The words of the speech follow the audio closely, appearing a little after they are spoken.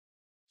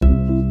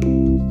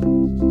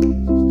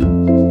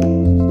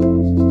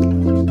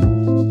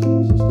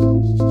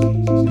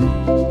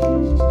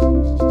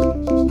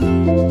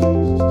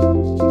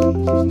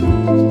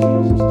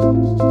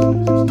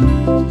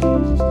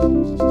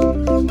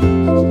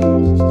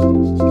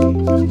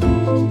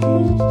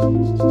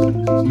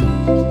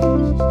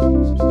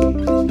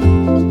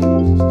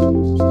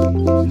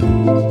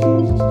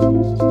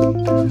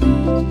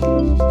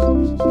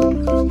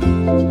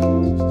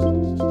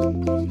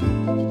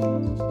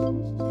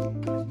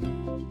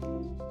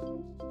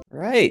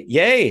right.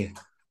 Yay.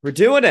 We're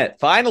doing it.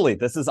 Finally.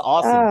 This is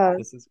awesome. Ah,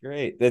 This is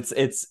great. It's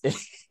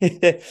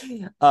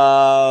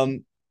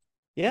um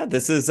yeah,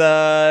 this is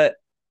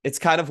it's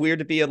kind of weird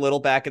to be a little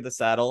back in the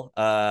saddle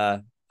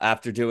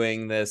after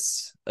doing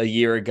this a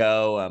year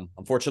ago.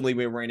 Unfortunately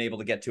we weren't able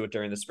to get to it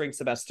during the spring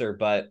semester,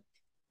 but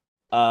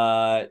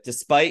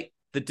despite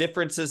the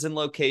differences in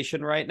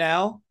location right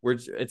now,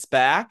 it's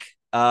back.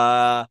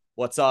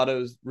 What's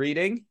Otto's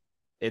reading?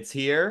 It's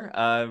here.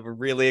 We're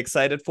really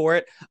excited for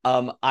it.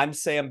 I'm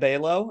Sam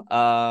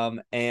Balo.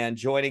 And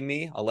joining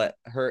me, I'll let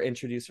her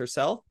introduce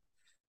herself.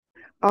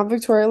 I'm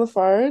Victoria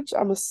Lafarge.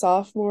 I'm a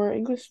sophomore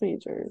English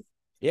major.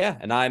 Yeah,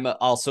 and I'm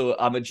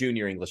a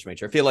junior English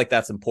major. I feel like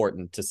that's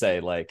important to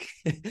say, like,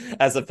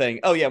 as a thing.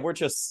 Oh yeah, we're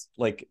just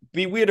like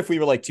be weird if we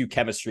were like two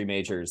chemistry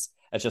majors.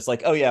 It's just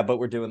like, oh yeah, but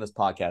we're doing this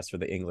podcast for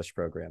the English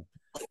program.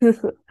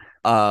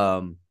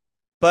 Um,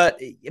 but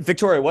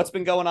Victoria, what's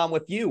been going on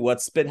with you?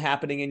 What's been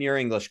happening in your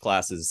English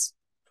classes?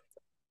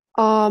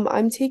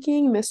 I'm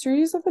taking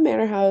Mysteries of the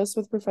Manor House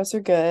with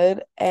Professor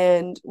Good,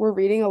 and we're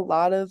reading a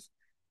lot of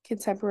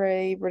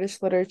contemporary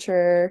British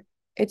literature.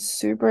 It's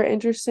super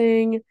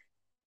interesting,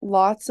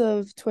 lots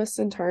of twists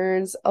and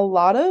turns, a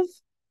lot of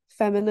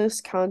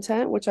feminist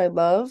content, which I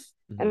love,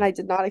 and Mhm. I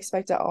did not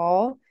expect at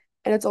all.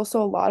 And it's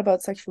also a lot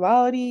about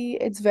sexuality.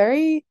 It's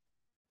very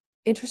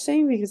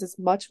interesting because it's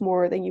much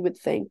more than you would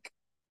think.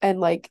 And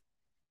like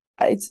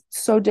it's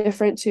so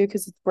different too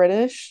because it's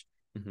British.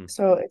 Mhm.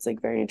 So it's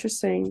like very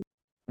interesting.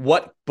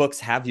 What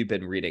books have you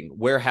been reading?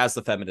 Where has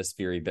the feminist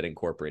theory been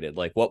incorporated?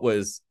 Like,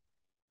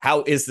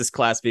 how is this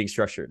class being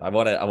structured? I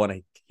want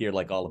to hear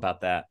like all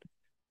about that.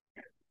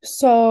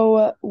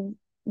 So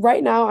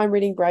right now I'm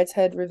reading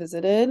Brideshead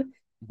Revisited, Mhm.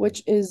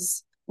 which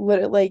is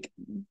literally like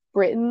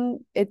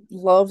Britain. It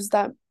loves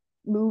that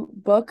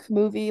book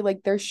movie.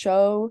 Like their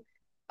show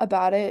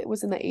about it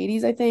was in the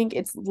 80s, I think.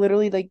 It's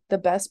literally like the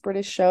best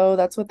British show.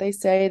 That's what they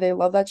say. They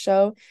love that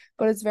show.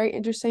 But it's very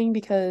interesting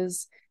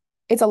because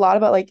it's a lot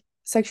about like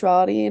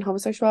sexuality and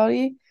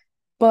homosexuality.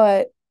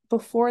 But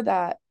before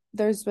that,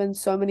 there's been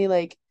so many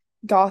like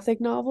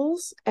gothic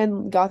novels,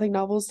 and gothic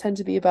novels tend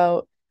to be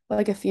about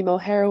like a female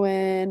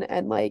heroine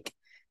and like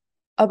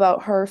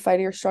about her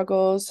fighting her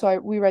struggles. So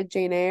we read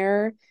Jane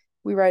Eyre,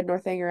 we read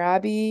Northanger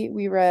Abbey,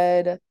 we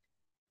read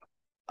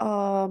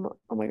oh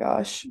my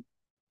gosh.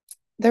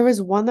 There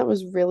was one that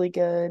was really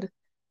good.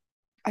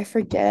 I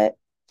forget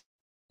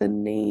the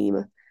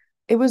name.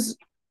 It was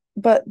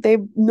but they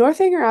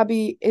Northanger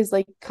Abbey is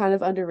like kind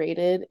of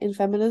underrated in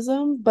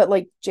feminism, but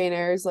like Jane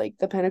Eyre is like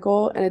the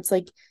pinnacle, and it's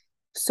like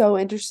so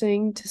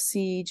interesting to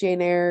see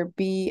Jane Eyre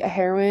be a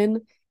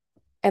heroine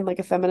and like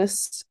a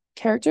feminist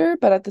character,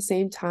 but at the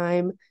same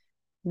time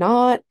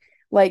not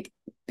like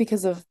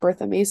because of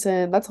Bertha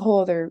Mason. That's a whole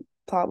other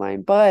plot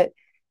line. But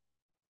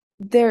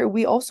there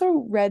we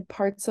also read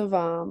parts of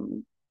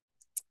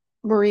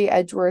Marie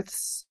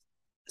Edgeworth's.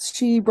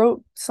 She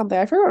wrote something,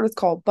 I forgot what it's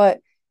called, but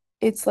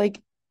it's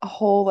like a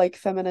whole like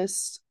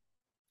feminist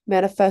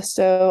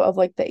manifesto of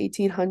like the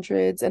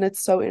 1800s, and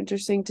it's so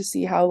interesting to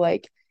see how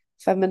like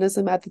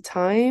feminism at the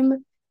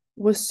time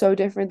was so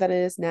different than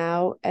it is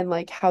now, and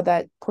like how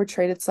that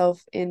portrayed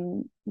itself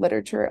in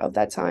literature of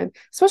that time,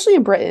 especially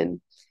in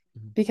Britain,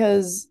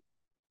 because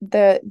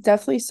the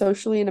definitely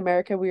socially in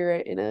America we were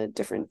in a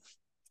different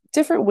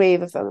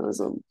wave of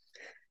feminism.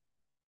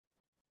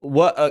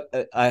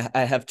 I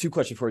have two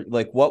questions for you.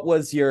 Like,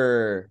 what's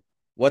your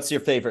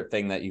favorite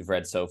thing that you've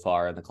read so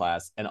far in the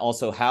class, and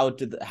also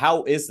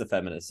how is the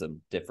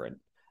feminism different?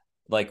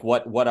 Like,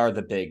 what are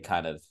the big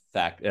kind of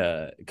fact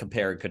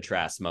compare and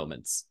contrast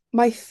moments?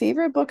 My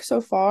favorite book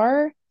so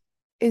far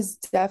is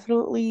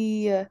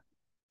definitely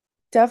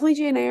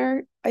Jane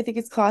Eyre. I think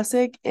it's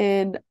classic,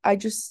 and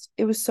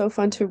it was so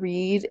fun to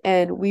read,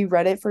 and we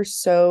read it for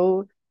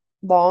so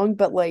long,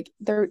 but like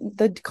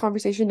the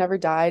conversation never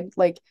died.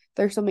 Like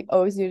there's something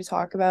always new to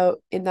talk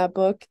about in that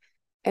book,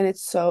 and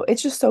it's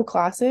just so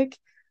classic.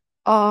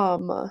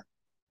 Um,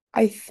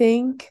 I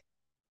think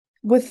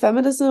with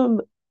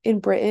feminism in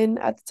Britain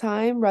at the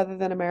time rather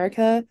than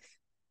America,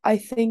 I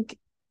think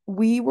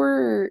we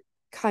were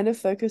kind of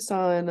focused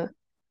on,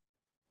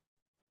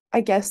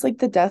 I guess, like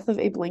the death of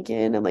Abe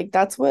Lincoln, and like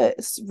that's what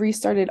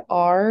restarted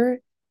our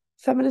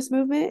feminist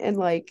movement and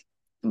like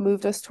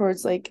moved us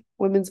towards like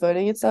women's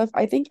voting and stuff.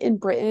 I think in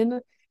Britain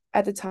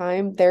at the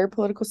time, their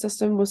political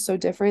system was so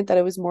different that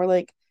it was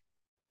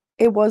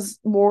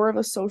more of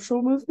a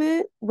social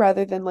movement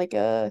rather than like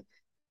a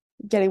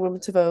getting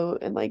women to vote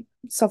and like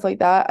stuff like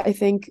that. I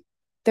think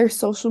their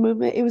social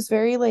movement, it was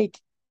very like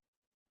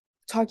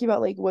talking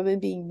about like women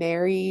being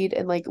married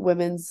and like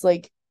women's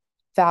like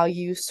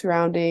values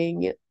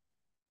surrounding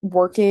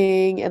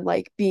working and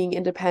like being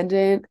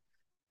independent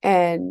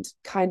and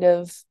kind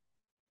of,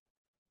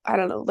 I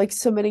don't know, like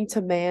submitting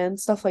to man,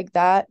 stuff like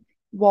that.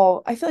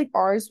 While I feel like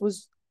ours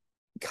was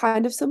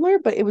kind of similar,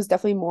 but it was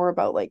definitely more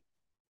about like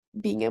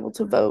being able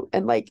to vote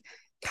and like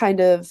kind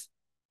of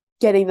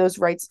getting those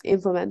rights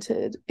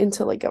implemented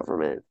into like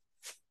government.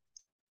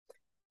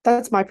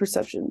 That's my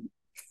perception.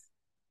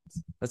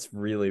 That's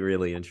really,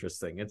 really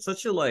interesting. It's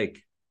such a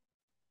like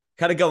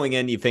kind of going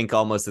in, you think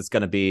almost it's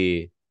going to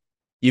be,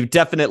 you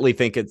definitely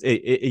think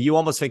you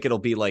almost think it'll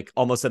be like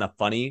almost in a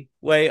funny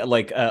way,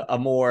 like a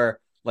more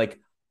like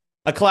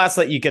a class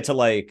that you get to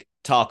like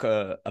talk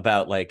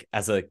about like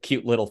as a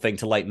cute little thing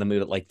to lighten the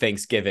mood at like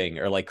Thanksgiving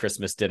or like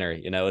Christmas dinner.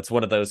 It's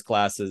one of those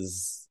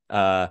classes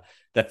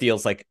that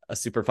feels like a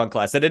super fun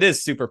class, and it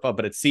is super fun,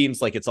 but it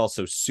seems like it's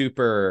also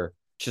super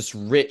just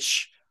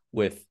rich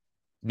with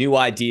new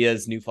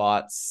ideas, new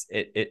thoughts.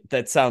 It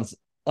that sounds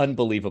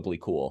unbelievably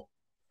cool.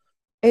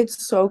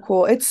 It's so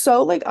cool. It's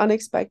so like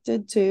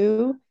unexpected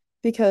too,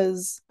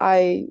 because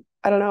I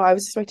don't know, I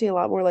was expecting a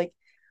lot more like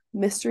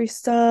mystery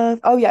stuff.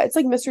 Oh yeah, it's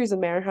like mysteries in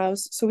Manor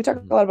House. So we talk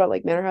Mhm. a lot about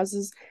like Manor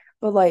Houses,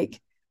 but like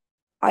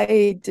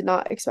I did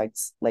not expect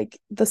like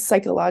the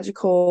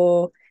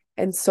psychological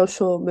and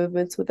social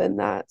movements within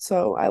that.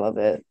 So I love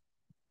it.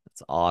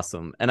 It's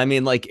awesome. And I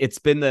mean, like,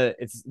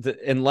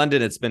 in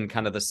London, it's been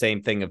kind of the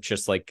same thing of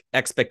just like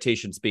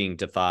expectations being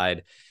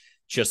defied,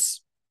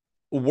 just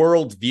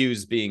world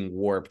views being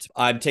warped.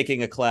 I'm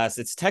taking a class.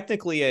 It's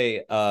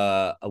technically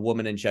a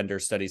woman and gender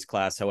studies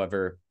class.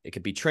 However, it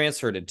could be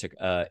transferred into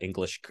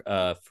English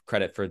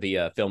credit for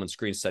the film and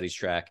screen studies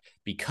track,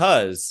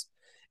 because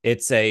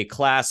it's a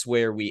class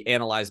where we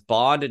analyze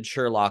Bond and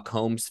Sherlock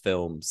Holmes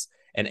films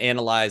and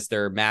analyze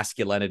their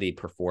masculinity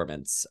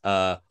performance.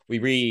 We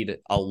read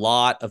a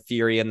lot of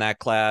theory in that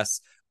class.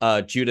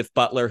 Judith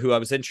Butler, who I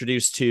was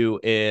introduced to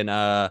in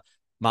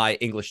my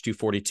English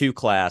 242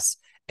 class,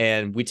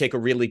 and we take a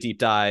really deep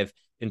dive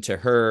into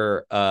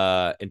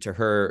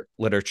her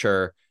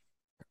literature,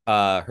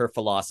 her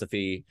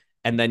philosophy,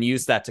 and then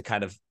use that to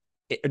kind of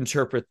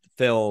interpret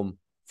film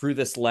through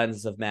this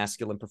lens of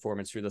masculine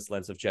performance, through this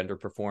lens of gender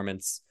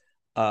performance,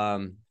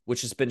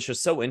 which has been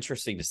just so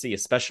interesting to see,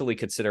 especially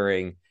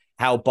considering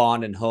how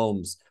Bond and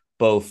Holmes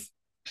both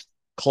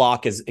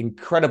clock is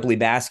incredibly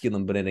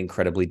masculine, but in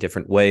incredibly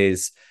different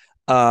ways.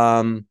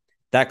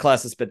 That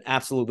class has been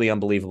absolutely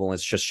unbelievable.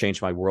 It's just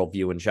changed my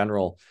worldview in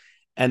general.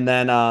 And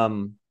then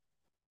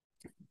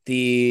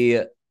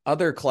the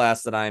other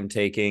class that I'm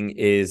taking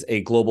is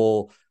a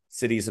global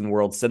cities and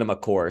world cinema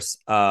course,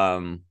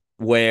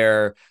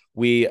 where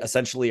we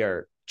essentially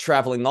are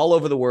traveling all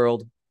over the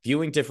world,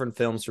 viewing different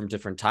films from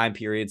different time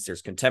periods.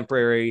 There's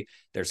contemporary,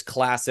 there's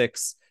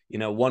classics.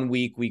 One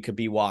week we could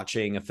be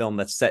watching a film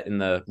that's set in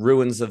the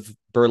ruins of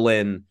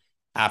Berlin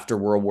after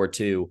World War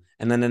II.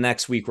 And then the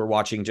next week we're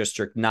watching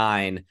District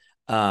 9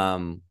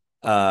 and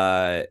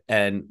Godzilla,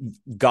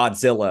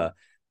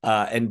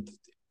 and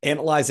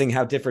analyzing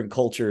how different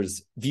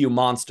cultures view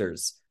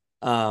monsters.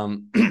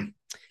 Um,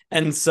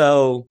 and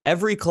so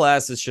every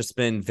class has just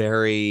been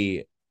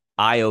very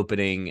eye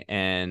opening.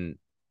 And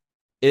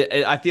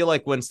I feel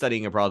like when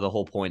studying abroad, the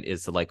whole point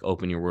is to like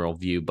open your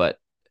worldview. But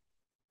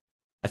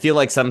I feel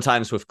like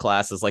sometimes with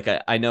classes, like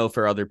I know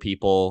for other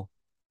people,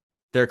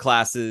 their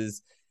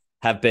classes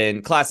have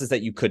been classes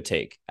that you could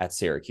take at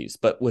Syracuse.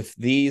 But with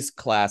these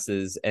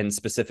classes, and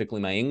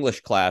specifically my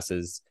English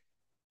classes,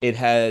 it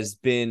has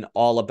been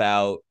all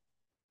about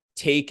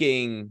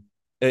taking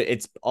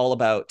it's all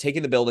about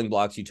taking the building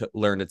blocks you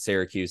learned at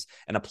Syracuse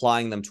and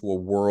applying them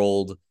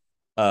to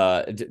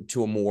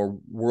to a more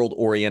world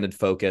oriented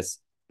focus,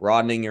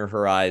 broadening your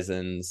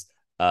horizons,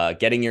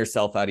 getting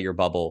yourself out of your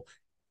bubble.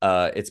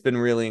 It's been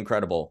really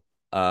incredible.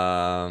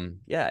 Yeah,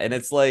 and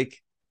it's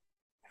like,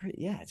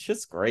 yeah, it's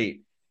just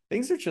great.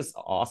 Things are just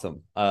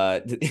awesome.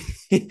 Learning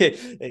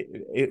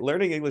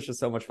English is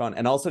so much fun,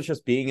 and also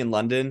just being in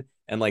London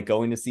and like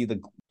going to see the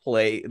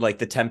play, like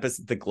the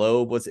Tempest at the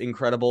Globe was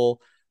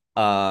incredible.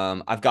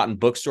 I've gotten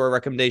bookstore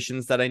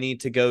recommendations that I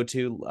need to go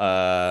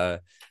to.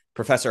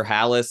 Professor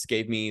Hallis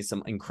gave me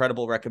some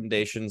incredible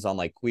recommendations on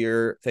like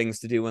queer things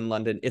to do in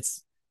London.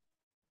 It's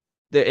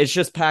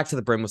just packed to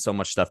the brim with so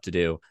much stuff to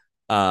do,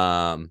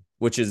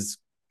 which is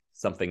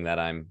something that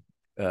I'm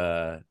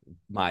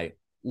my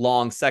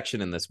long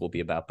section in this will be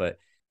about. But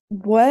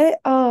What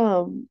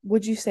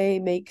would you say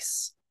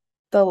makes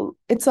the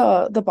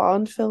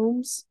Bond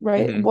films,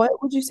 right? mhm.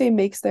 What would you say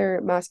makes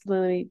their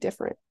masculinity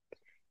different?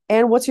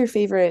 And what's your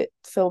favorite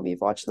film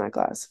you've watched in that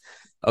class?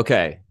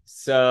 Okay,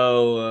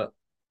 so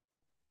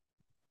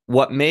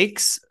what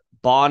makes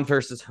Bond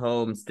versus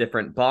Holmes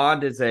different?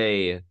 Bond is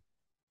I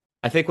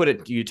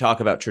think you talk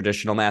about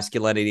traditional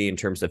masculinity in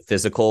terms of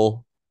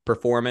physical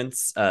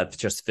performance,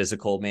 just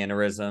physical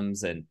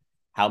mannerisms and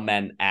how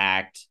men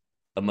act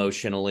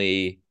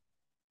emotionally,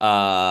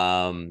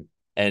 and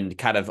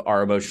kind of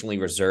are emotionally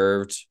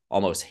reserved,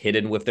 almost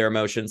hidden with their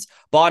emotions.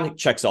 Bond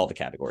checks all the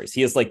categories.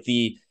 He is like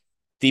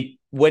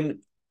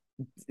when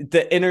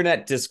the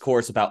internet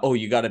discourse about, oh,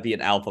 you got to be an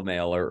alpha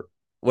male or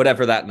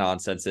whatever that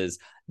nonsense is,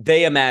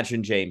 they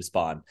imagine James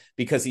Bond,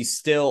 because he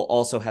still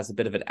also has a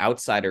bit of an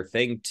outsider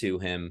thing to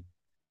him.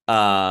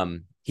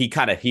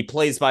 He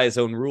plays by his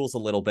own rules a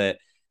little bit,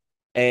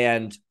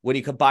 and when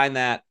you combine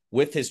that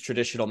with his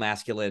traditional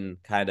masculine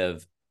kind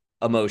of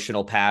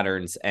emotional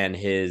patterns and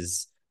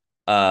his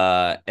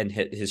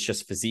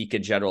just physique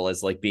in general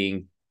as like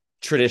being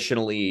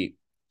traditionally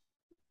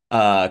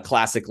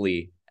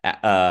classically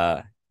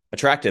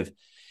attractive,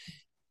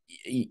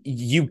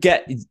 you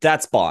get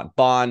that's Bond.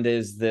 Bond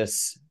is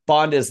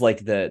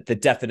like the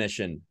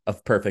definition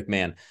of perfect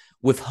man.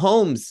 With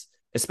Holmes,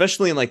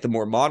 especially in like the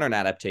more modern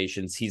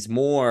adaptations, he's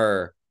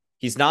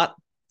not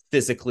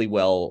physically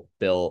well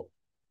built.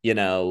 You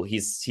know,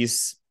 he's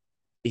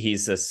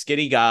a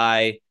skinny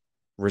guy,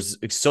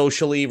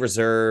 socially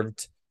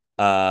reserved.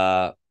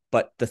 But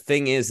the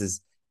thing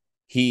is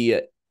he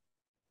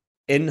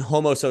in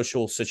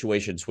homosocial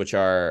situations, which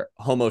are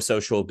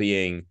homosocial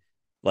being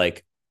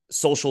like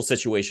social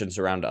situations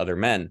around other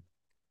men,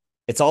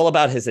 it's all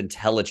about his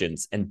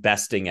intelligence and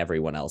besting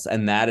everyone else.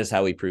 And that is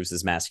how he proves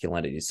his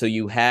masculinity. So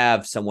you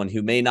have someone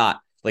who may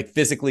not like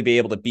physically be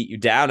able to beat you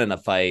down in a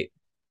fight,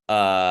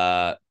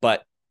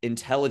 but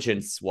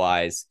intelligence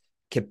wise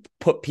can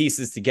put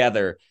pieces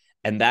together.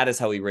 And that is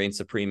how he reigns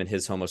supreme in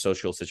his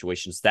homosocial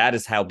situations. That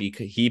is how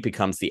he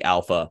becomes the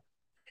alpha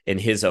in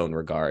his own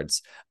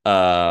regards.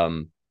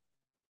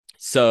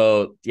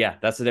 So yeah,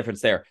 that's the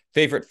difference there.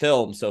 Favorite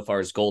film so far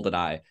is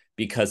GoldenEye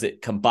because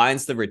it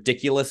combines the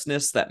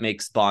ridiculousness that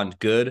makes Bond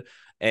good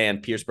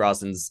and Pierce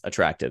Brosnan's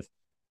attractive.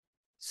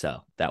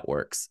 So that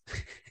works.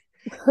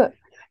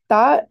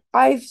 That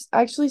I've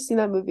actually seen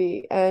that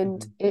movie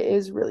and Mm-hmm. it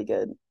is really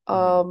good.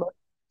 Mm-hmm.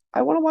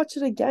 I want to watch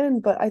it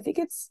again, but I think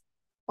it's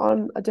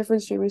on a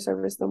different streaming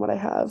service than what I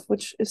have,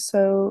 which is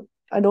so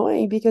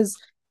annoying because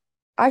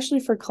actually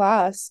for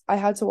class, I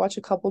had to watch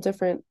a couple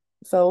different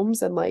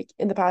films and like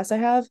in the past I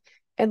have,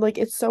 and like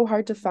it's so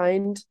hard to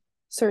find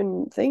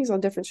certain things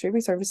on different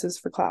streaming services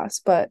for class,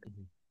 but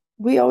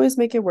we always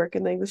make it work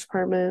in the English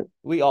department.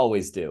 We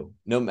always do.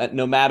 No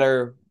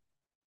matter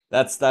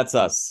that's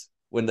us.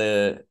 When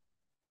the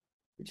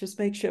we just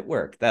make shit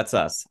work. That's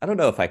us. I don't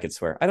know if I could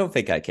swear. I don't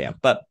think I can,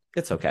 but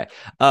it's okay.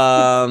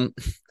 Um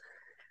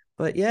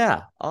but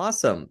yeah,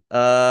 awesome.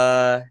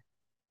 Yeah,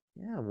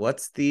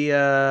 what's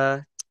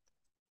the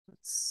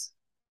what's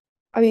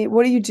I mean,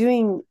 what are you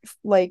doing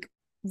like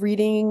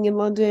reading in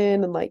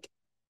London and like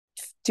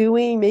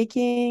doing,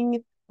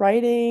 making,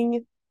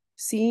 writing,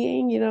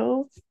 seeing, you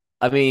know?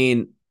 I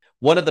mean,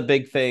 one of the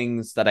big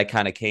things that I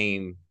kind of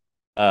came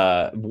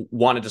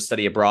wanted to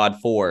study abroad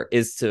for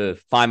is to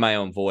find my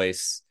own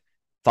voice,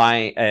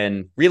 find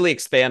and really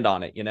expand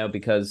on it, you know,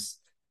 because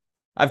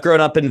I've grown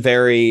up in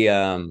very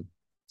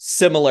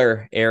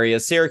similar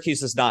areas.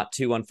 Syracuse is not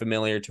too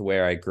unfamiliar to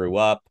where I grew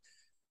up,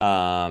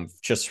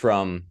 just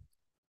from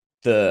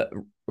the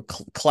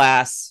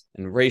class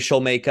and racial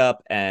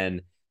makeup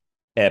and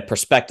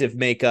perspective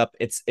makeup.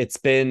 It's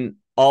been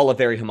all a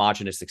very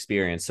homogenous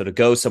experience. So to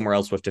go somewhere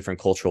else with different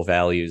cultural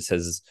values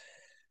has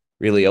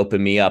really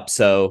opened me up.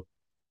 So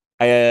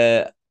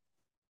I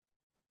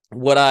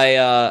what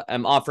I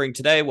am offering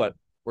today, what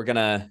we're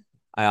gonna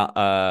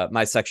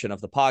my section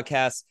of the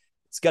podcast,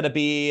 it's gonna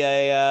be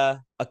a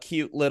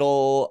cute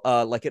little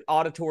like an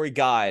auditory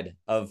guide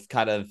of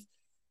kind of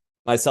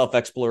my self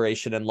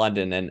exploration in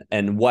London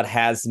and what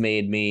has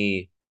made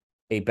me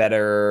a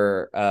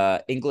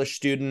better English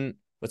student,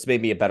 what's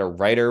made me a better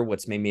writer,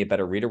 what's made me a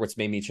better reader, what's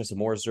made me just a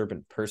more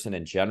observant person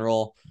in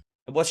general,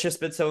 and what's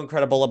just been so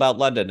incredible about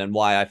London and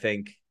why I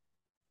think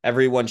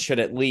everyone should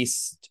at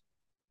least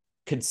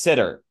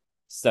consider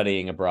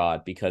studying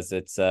abroad because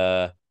it's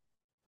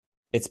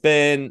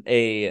been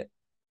a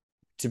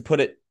to put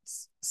it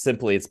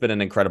simply, it's been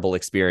an incredible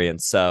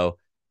experience. So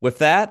with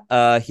that,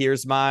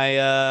 here's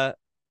my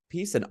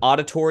piece, an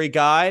auditory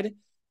guide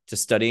to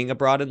studying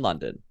abroad in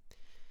London.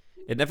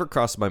 It never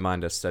crossed my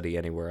mind to study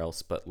anywhere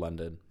else but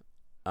London.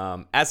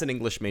 As an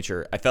English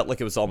major, I felt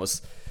like it was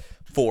almost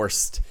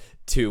forced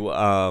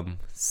to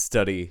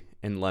study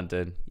in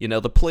London. You know,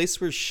 the place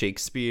where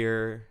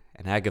Shakespeare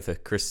and Agatha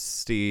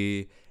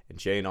Christie and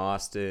Jane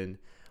Austen,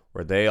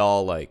 where they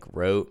all like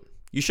wrote.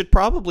 You should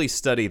probably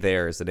study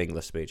there as an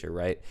English major,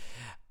 right?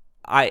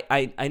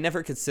 I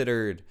never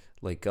considered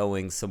like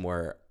going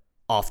somewhere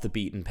off the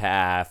beaten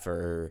path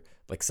or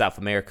like South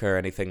America or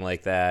anything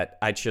like that.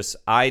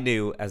 I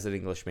knew as an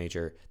English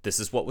major, this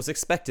is what was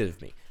expected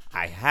of me.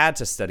 I had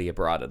to study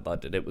abroad in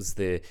London. It was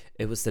the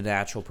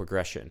natural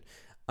progression.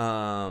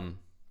 And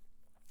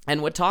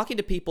when talking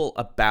to people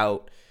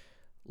about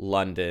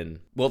London,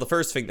 well, the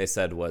first thing they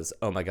said was,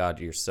 "Oh my God,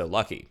 you're so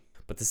lucky."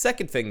 But the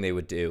second thing they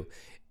would do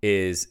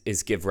is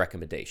give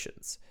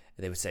recommendations.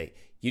 And they would say,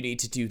 "You need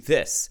to do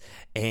this,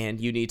 and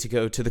you need to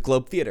go to the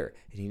Globe Theatre,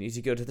 and you need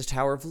to go to the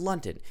Tower of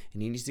London,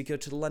 and you need to go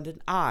to the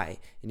London Eye,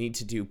 and you need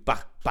to do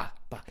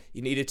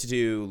You needed to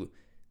do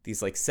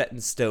these like set in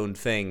stone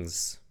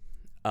things,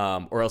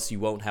 or else you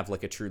won't have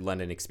like a true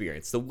London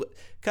experience." The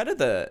kind of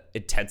the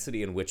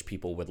intensity in which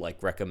people would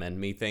like recommend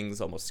me things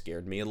almost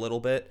scared me a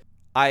little bit.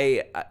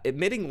 I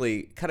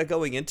admittingly, kind of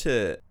going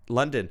into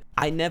London,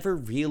 I never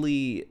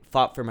really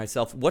thought for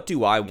myself, what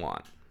do I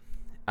want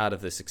out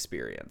of this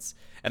experience?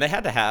 And I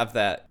had to have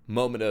that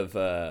moment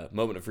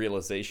of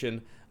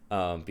realization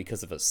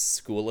because of a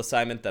school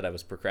assignment that I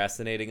was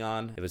procrastinating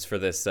on. It was for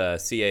this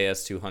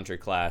CAS 200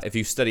 class. If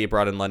you study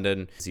abroad in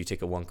London, you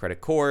take a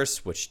 1-credit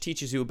course, which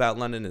teaches you about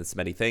London and its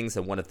many things.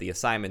 And one of the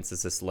assignments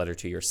is this letter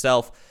to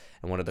yourself.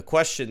 And one of the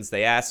questions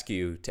they ask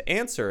you to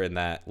answer in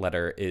that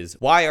letter is,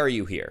 why are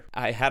you here?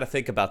 I had to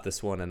think about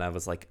this one, and I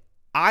was like,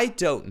 I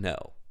don't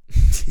know.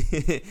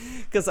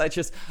 Because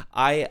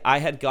I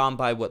had gone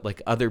by what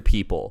like other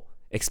people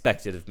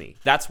expected of me.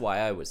 That's why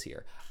I was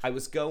here. I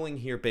was going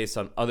here based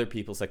on other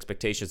people's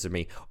expectations of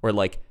me, or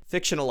like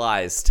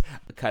fictionalized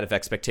kind of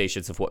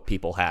expectations of what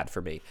people had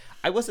for me.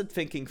 I wasn't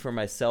thinking for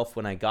myself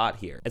when I got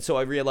here. And so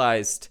I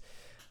realized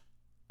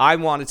I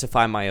wanted to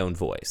find my own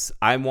voice.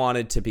 I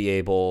wanted to be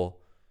able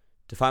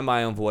to find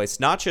my own voice,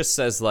 not just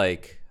as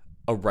like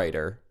a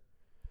writer,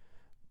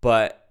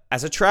 but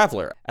as a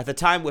traveler. At the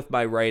time with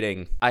my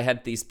writing, I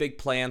had these big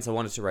plans. I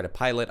wanted to write a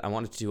pilot. I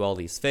wanted to do all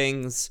these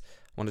things.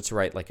 I wanted to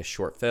write like a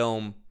short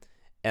film,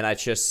 and I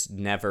just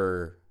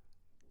never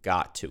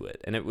got to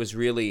it. And it was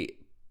really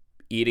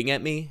eating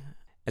at me.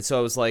 And so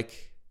I was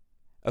like,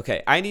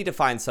 okay, I need to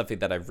find something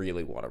that I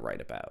really want to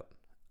write about.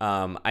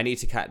 I need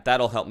to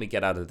that'll help me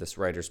get out of this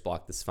writer's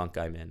block, this funk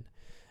I'm in.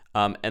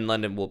 And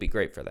London will be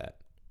great for that.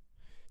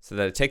 So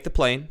that I take the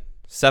plane,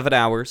 7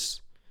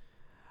 hours.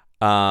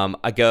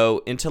 I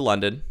go into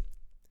London,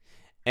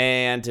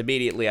 and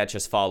immediately I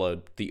just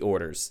followed the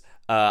orders.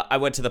 I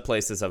went to the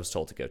places I was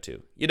told to go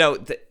to. You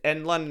know,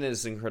 and London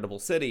is an incredible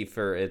city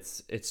for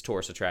its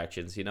tourist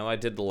attractions. You know, I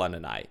did the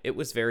London Eye. It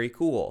was very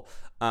cool.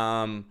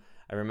 I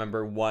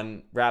remember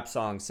one rap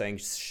song saying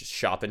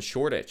shop in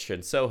Shoreditch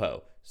and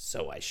Soho.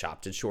 So I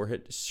shopped in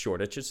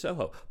Shoreditch and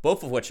Soho,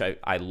 both of which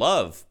I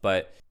love,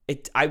 but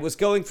I was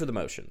going for the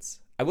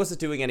motions. I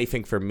wasn't doing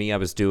anything for me. I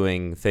was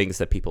doing things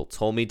that people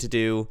told me to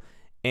do,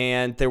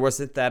 and there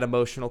wasn't that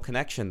emotional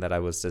connection that I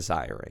was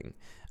desiring.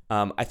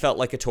 I felt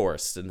like a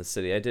tourist in the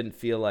city. I didn't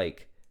feel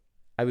like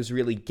I was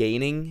really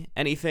gaining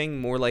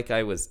anything, more like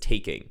I was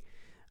taking.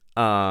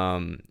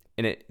 And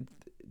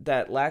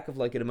that lack of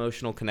like an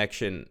emotional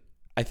connection,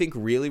 I think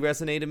really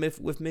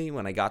resonated with me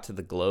when I got to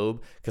the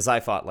Globe, because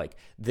I thought like,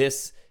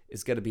 this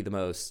is going to be the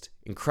most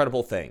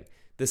incredible thing.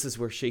 This is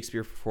where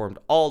Shakespeare performed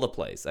all the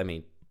plays. I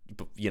mean,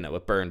 you know,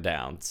 it burned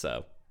down,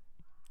 so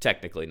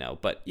technically no,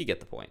 but you get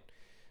the point.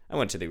 I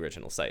went to the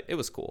original site. It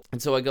was cool.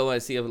 And so I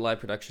see a live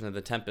production of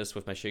The Tempest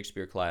with my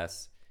Shakespeare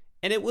class,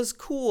 and it was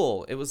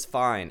cool. It was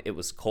fine. It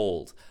was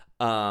cold.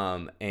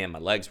 And my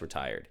legs were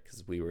tired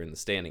because we were in the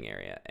standing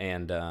area.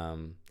 And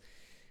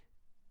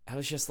I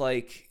was just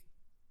like,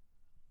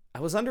 I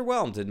was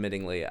underwhelmed,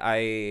 admittingly.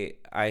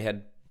 I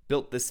had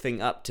built this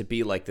thing up to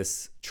be like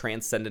this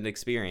transcendent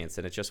experience,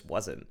 and it just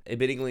wasn't.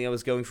 Admittingly, I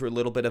was going through a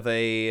little bit of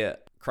a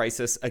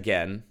crisis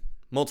again,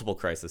 multiple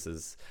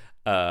crises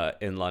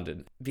in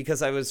London,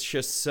 because I was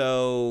just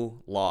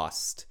so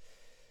lost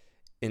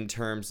in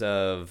terms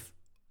of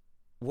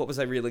what was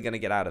I really going to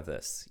get out of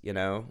this, you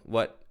know?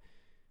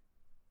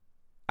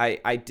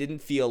 I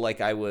didn't feel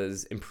like I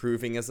was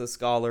improving as a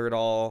scholar at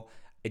all.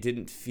 I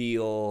didn't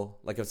feel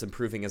like I was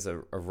improving as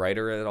a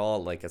writer at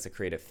all, like as a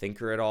creative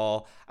thinker at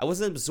all. I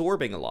wasn't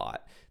absorbing a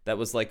lot that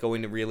was like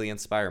going to really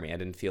inspire me. I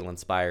didn't feel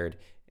inspired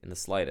in the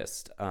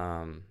slightest.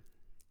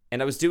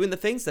 And I was doing the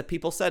things that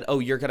people said, oh,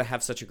 you're going to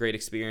have such a great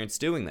experience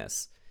doing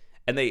this.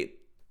 And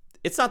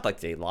it's not like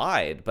they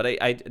lied, but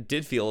I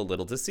did feel a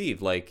little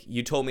deceived. Like,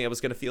 you told me I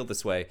was going to feel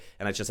this way,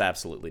 and I just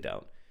absolutely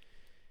don't.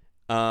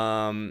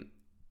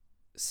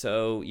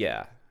 So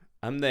yeah,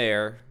 I'm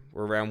there.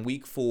 We're around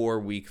week 4,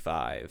 week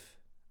 5.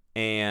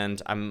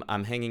 And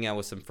I'm hanging out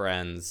with some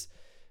friends.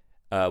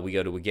 We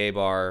go to a gay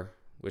bar,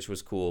 which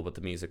was cool, but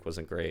the music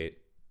wasn't great.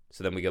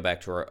 So then we go back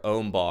to our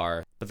own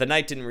bar. But the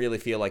night didn't really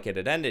feel like it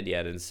had ended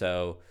yet. And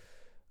so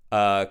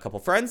a couple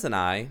friends and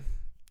I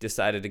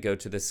decided to go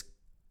to this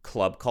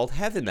club called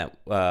Heaven that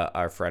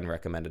our friend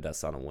recommended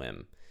us on a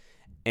whim.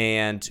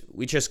 And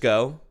we just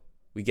go.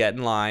 We get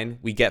in line.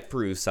 We get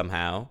through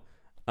somehow.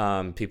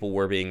 People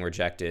were being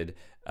rejected.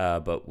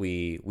 But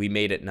we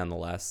made it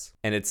nonetheless.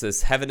 And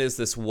Heaven is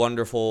this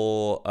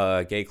wonderful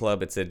gay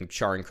club. It's in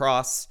Charing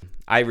Cross.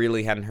 I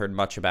really hadn't heard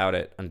much about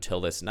it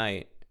until this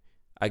night.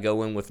 I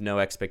go in with no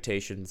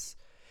expectations.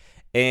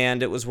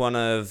 And it was one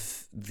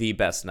of the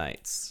best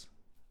nights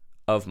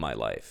of my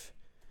life.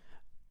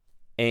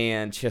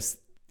 And just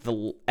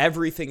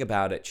everything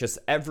about it, just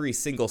every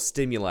single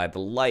stimuli, the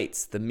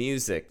lights, the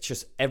music,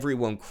 just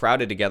everyone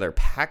crowded together,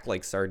 packed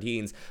like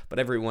sardines, but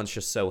everyone's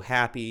just so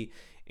happy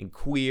and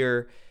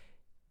queer.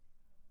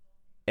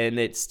 And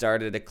it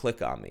started to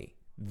click on me.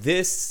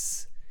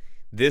 This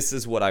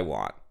is what I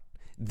want.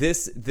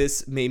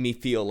 This made me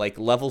feel like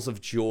levels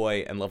of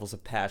joy and levels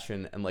of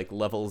passion and like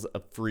levels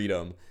of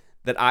freedom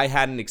that I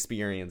hadn't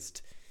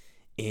experienced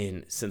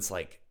since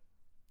like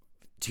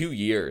 2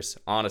 years,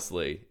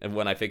 honestly. And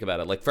when I think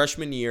about it, like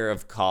freshman year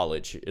of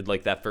college,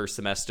 like that first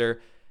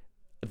semester,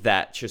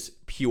 that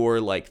just pure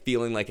like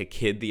feeling like a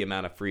kid, the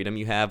amount of freedom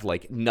you have,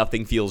 like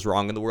nothing feels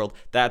wrong in the world.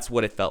 That's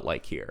what it felt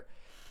like here.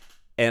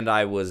 And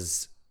I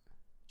was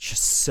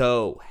just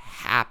so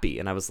happy,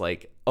 and I was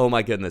like, oh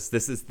my goodness,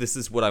 this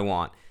is what I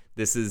want.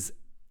 This is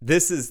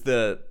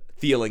the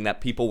feeling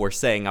that people were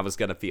saying I was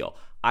gonna feel.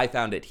 I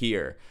found it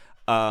here.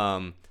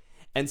 And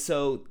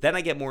so then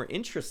I get more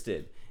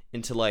interested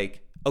into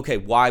like, okay,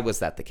 why was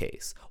that the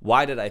case?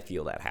 Why did I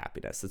feel that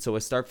happiness? And so I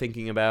start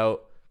thinking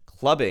about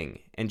clubbing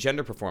and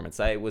gender performance.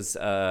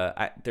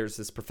 There's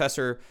this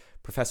Professor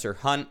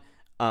Hunt.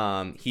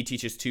 He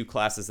teaches two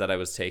classes that I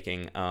was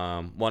taking.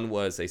 One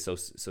was a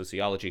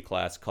sociology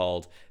class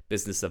called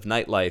Business of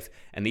Nightlife,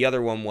 and the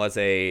other one was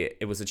a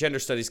gender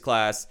studies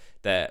class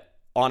that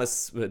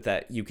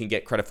you can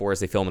get credit for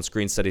as a film and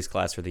screen studies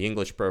class for the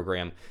English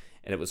program,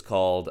 and it was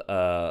called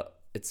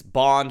it's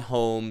Bond,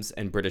 Holmes,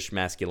 and British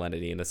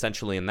Masculinity. And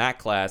essentially in that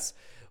class,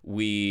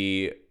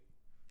 we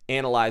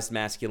analyzed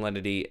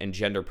masculinity and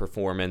gender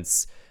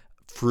performance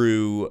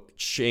through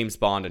James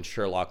Bond and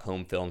Sherlock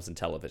Holmes films and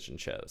television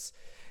shows.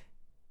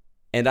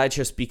 And I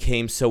just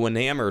became so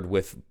enamored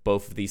with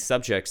both of these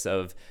subjects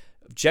of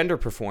gender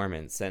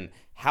performance and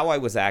how I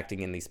was acting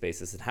in these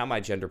spaces and how my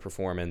gender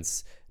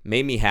performance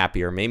made me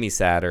happier, made me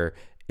sadder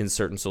in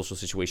certain social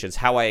situations,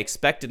 how I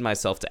expected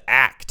myself to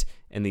act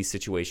in these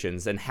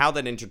situations, and how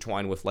that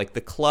intertwined with like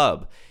the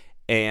club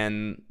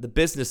and the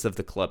business of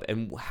the club,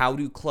 and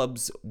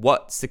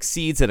what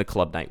succeeds in a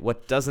club night,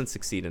 what doesn't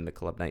succeed in a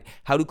club night,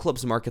 how do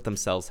clubs market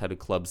themselves, how do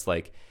clubs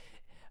like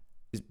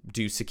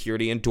do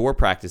security and door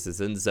practices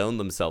and zone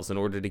themselves in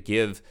order to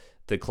give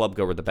the club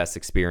goer the best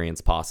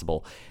experience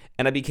possible.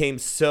 And I became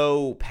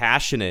so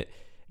passionate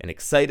and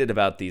excited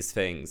about these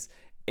things,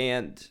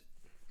 and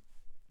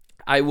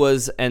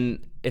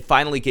it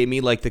finally gave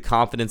me like the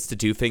confidence to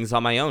do things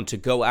on my own, to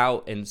go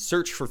out and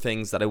search for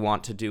things that I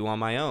want to do on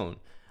my own.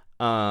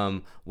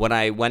 When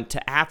I went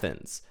to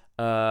Athens,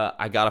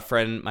 I got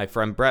my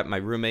friend Brett, my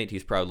roommate.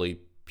 He's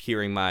probably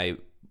hearing my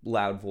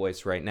loud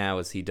voice right now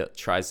as he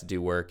tries to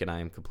do work, and I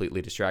am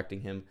completely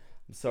distracting him.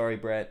 I'm sorry,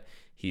 Brett.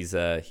 He's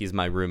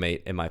my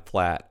roommate in my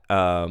flat.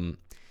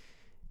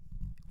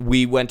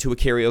 We went to a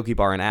karaoke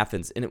bar in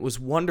Athens, and it was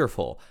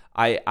wonderful.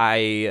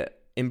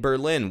 In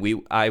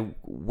Berlin, I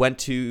went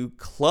to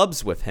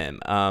clubs with him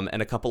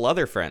and a couple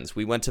other friends.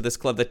 We went to this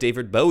club that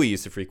David Bowie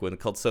used to frequent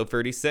called So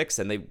 36,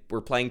 and they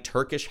were playing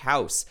Turkish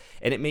house,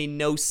 and it made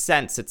no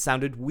sense. It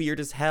sounded weird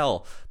as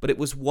hell, but it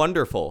was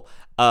wonderful.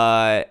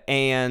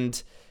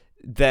 And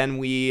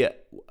then there's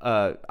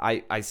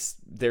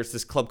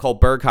this club called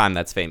Bergheim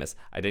that's famous.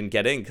 I didn't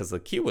get in because the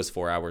queue was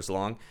 4 hours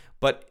long,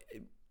 but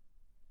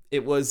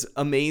it was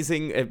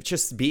amazing.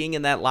 Just being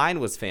in that line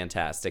was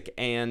fantastic.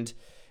 And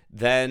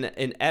then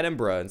in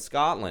Edinburgh, in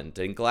Scotland,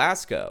 in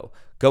Glasgow,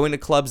 going to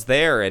clubs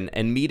there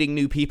and meeting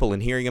new people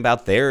and hearing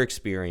about their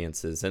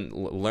experiences and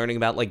learning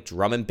about like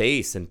drum and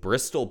bass and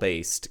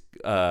Bristol-based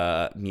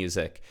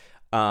music,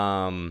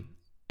 and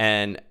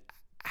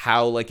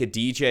how like a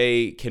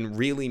DJ can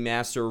really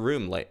master a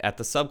room, like at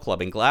the Sub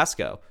Club in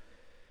Glasgow.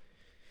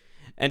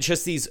 And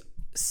just these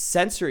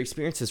sensory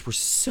experiences were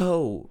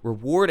so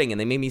rewarding, and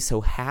they made me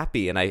so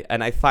happy, and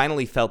I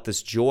finally felt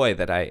this joy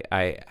that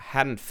I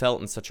hadn't felt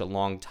in such a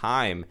long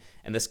time,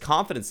 and this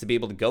confidence to be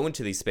able to go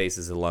into these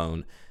spaces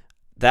alone.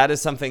 That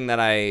is something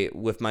that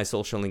with my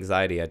social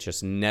anxiety, I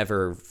just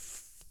never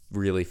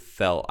really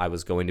felt I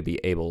was going to be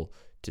able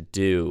to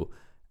do,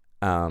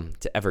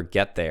 to ever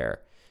get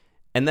there.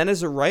 And then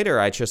as a writer,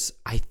 I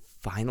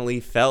finally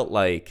felt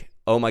like,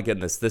 oh my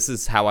goodness, this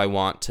is what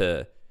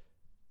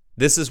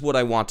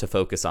I want to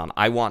focus on.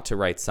 I want to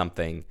write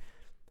something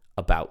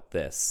about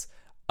this.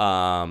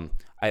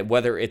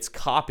 Whether it's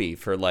copy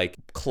for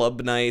like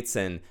club nights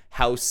and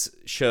house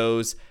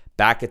shows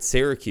back at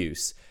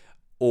Syracuse,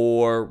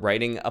 or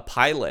writing a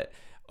pilot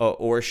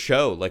or a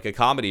show, like a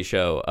comedy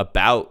show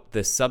about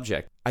this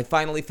subject. I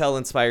finally felt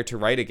inspired to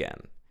write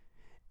again.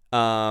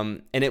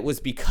 And it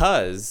was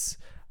because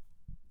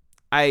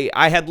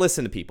I had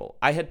listened to people.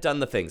 I had done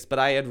the things, but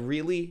I had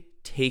really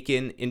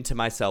taken into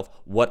myself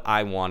what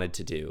I wanted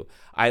to do.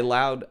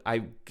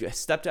 I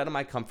stepped out of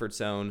my comfort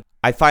zone.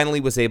 I finally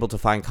was able to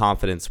find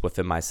confidence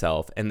within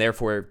myself, and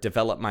therefore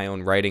develop my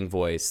own writing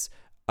voice.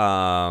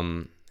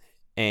 And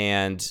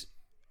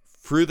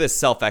through this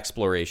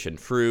self-exploration,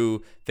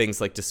 through things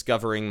like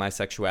discovering my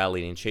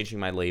sexuality and changing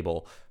my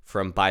label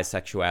from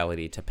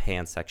bisexuality to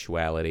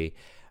pansexuality,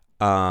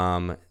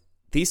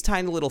 these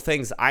tiny little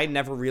things, I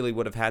never really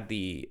would have had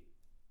the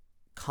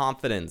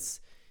confidence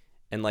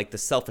and like the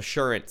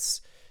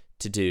self-assurance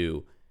to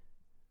do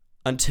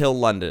until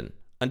London,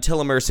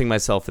 until immersing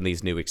myself in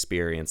these new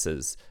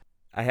experiences.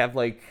 I have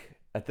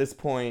at this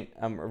point,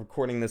 I'm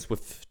recording this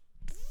with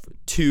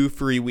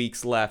 2-3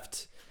 weeks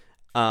left,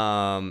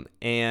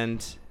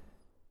 and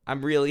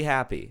I'm really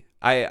happy.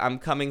 I'm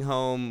coming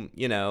home,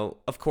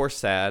 of course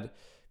sad,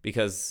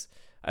 because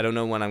I don't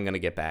know when I'm going to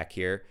get back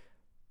here,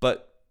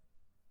 but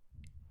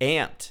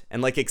amped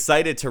and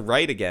excited to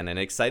write again and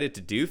excited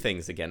to do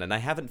things again. And I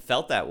haven't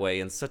felt that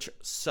way in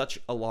such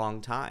a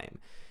long time.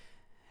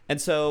 And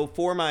so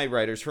for my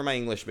writers, for my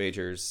English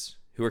majors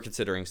who are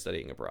considering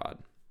studying abroad,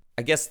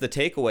 I guess the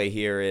takeaway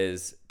here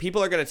is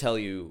people are going to tell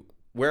you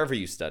wherever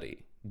you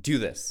study, do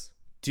this,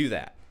 do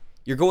that.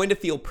 You're going to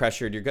feel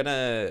pressured. You're going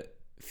to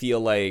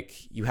feel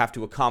like you have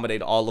to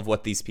accommodate all of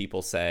what these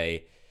people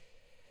say,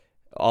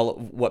 all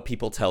of what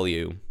people tell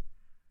you.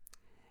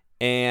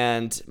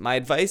 And my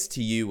advice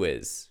to you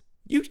is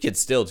you can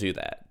still do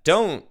that.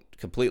 Don't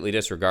completely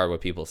disregard what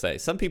people say.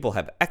 Some people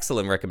have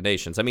excellent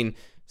recommendations. I mean,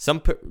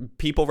 some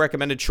people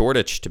recommended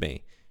Shoreditch to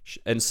me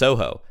and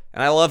Soho,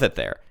 and I love it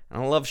there.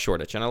 And I love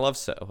Shoreditch and I love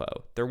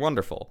Soho. They're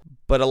wonderful.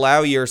 But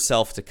allow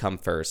yourself to come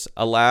first.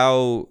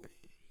 Allow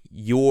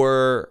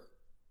your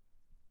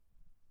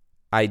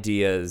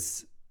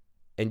ideas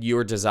and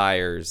your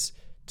desires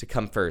to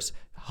come first.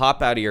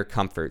 Hop out of your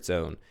comfort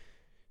zone.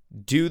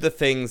 Do the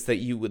things that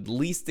you would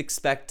least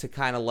expect to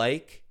kind of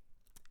like,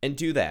 and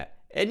do that.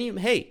 And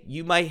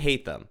you might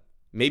hate them.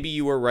 Maybe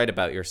you were right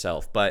about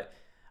yourself, but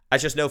I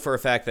just know for a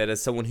fact that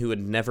as someone who had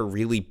never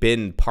really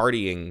been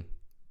partying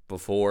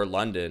before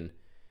London,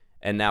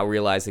 and now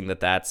realizing that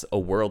that's a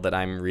world that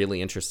I'm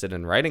really interested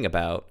in writing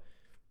about,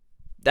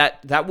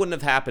 that wouldn't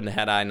have happened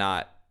had I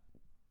not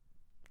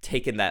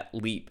taken that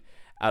leap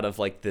out of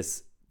like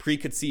this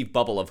preconceived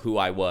bubble of who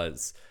I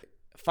was.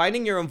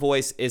 Finding your own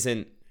voice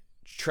isn't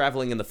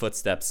traveling in the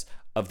footsteps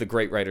of the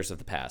great writers of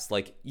the past.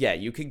 Like, yeah,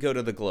 you can go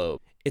to the Globe.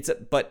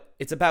 But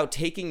it's about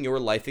taking your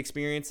life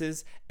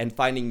experiences and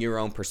finding your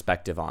own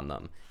perspective on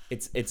them.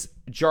 It's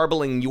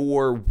jarbling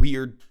your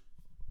weird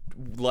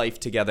life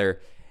together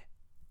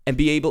and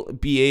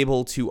be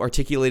able to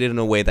articulate it in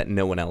a way that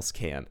no one else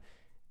can.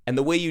 And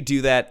the way you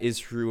do that is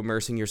through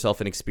immersing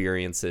yourself in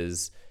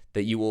experiences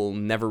that you will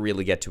never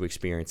really get to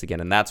experience again.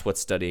 And that's what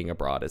studying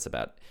abroad is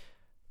about.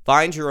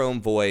 Find your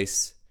own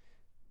voice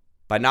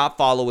by not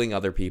following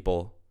other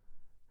people,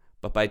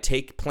 but by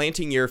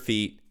planting your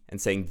feet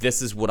and saying,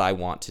 this is what I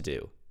want to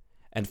do.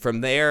 And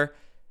from there,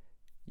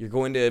 you're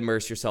going to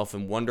immerse yourself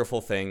in wonderful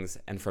things.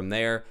 And from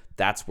there,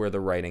 that's where the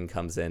writing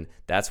comes in.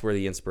 That's where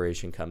the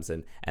inspiration comes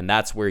in. And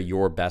that's where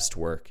your best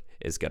work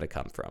is going to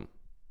come from.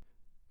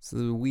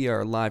 So we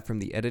are live from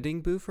the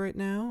editing booth right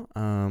now.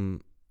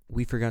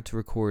 We forgot to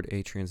record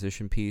a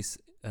transition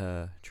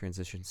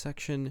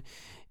section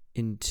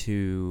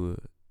into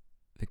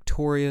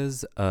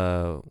Victoria's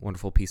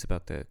wonderful piece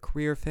about the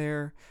career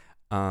fair.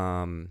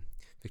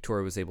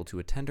 Victoria was able to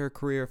attend our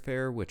career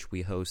fair, which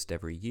we host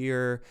every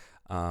year,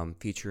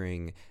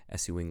 featuring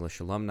SU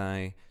English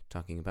alumni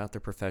talking about their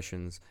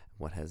professions,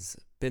 what has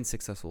been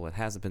successful, what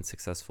hasn't been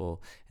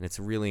successful, and it's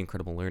a really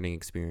incredible learning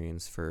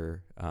experience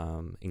for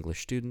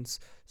English students.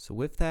 So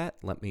with that,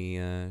 let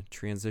me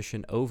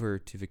transition over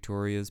to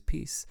Victoria's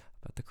piece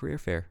about the career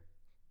fair.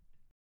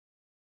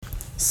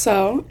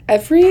 So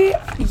every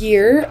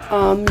year,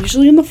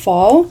 usually in the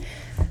fall,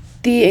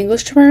 the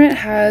English department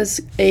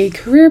has a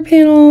career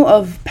panel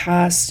of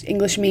past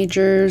English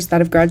majors that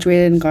have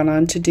graduated and gone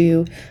on to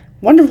do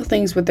wonderful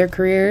things with their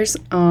careers.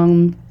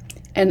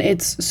 And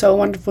it's so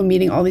wonderful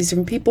meeting all these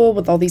different people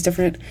with all these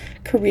different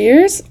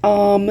careers.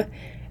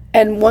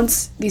 And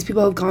once these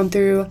people have gone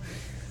through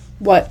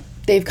what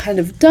they've kind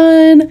of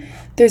done,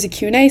 there's a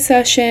Q&A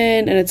session,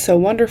 and it's so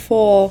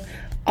wonderful.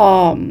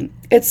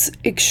 It's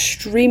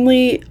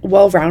extremely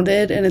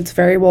well-rounded, and it's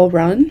very well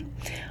run.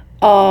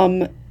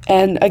 And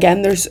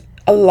again, there's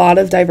a lot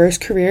of diverse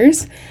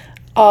careers.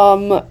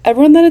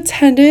 Everyone that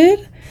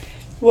attended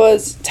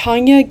was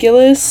Tanya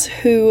Gillis,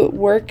 who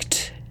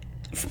works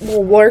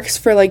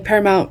for like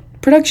Paramount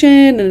Production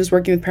and is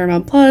working with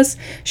Paramount Plus.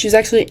 She was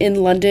actually in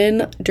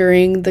London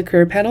during the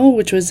career panel,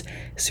 which was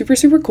super,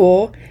 super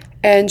cool.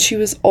 And she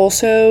was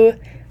also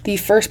the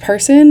first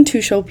person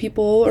to show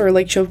people or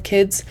like show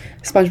kids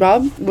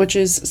SpongeBob, which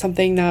is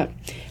something that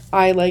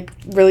I like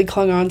really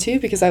clung on to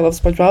because I love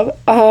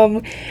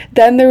SpongeBob.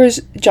 Then there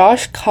was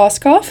Josh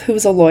Koskoff, who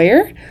was a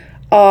lawyer.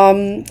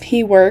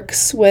 He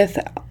works with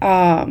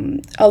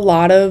a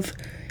lot of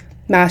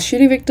mass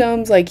shooting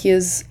victims. Like he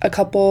has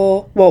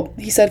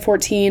he said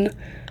 14,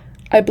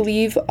 I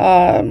believe,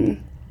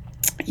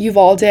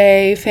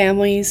 Uvalde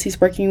families.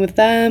 He's working with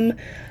them.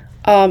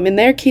 In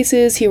their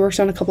cases, he works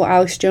on a couple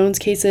Alex Jones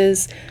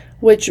cases,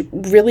 which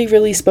really,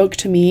 really spoke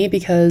to me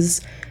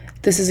because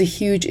this is a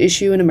huge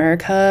issue in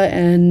America,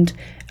 and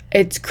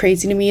it's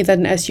crazy to me that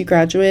an SU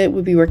graduate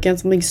would be working on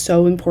something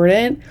so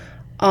important.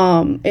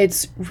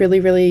 It's really,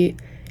 really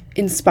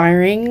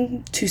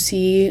inspiring to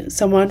see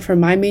someone from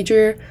my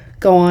major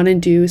go on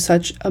and do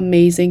such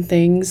amazing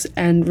things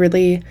and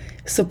really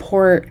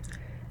support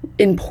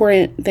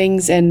important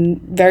things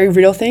and very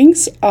real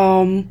things.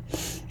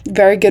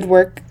 Very good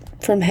work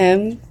from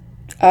him.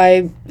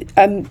 I'm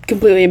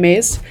completely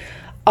amazed.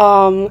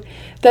 Then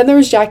there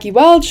was Jackie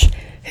Welch,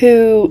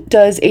 who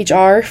does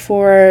HR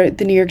for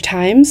the New York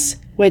Times,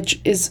 which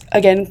is,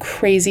 again,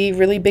 crazy,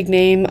 really big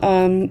name.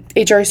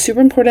 HR is super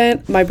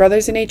important. My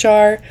brother's in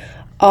HR.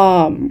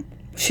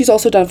 She's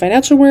also done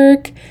financial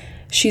work.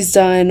 She's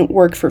done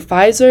work for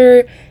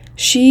Pfizer.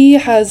 She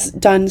has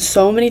done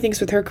so many things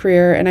with her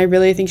career, and I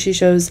really think she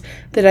shows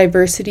the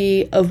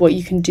diversity of what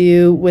you can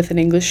do with an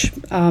English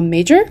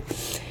major.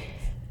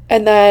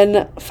 And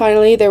then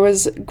finally, there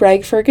was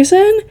Greg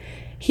Ferguson.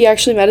 He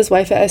actually met his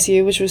wife at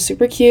SU, which was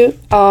super cute.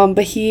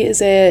 But he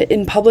is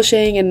in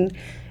publishing and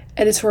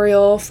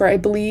editorial for, I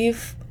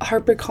believe,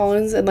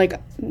 HarperCollins and like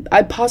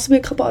possibly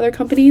a couple other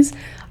companies.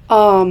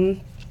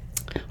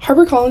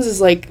 HarperCollins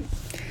is like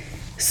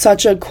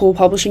such a cool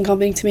publishing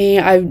company to me.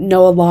 I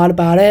know a lot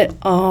about it.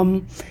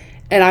 And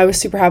I was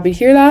super happy to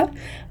hear that.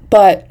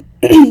 But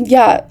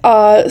Yeah,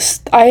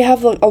 I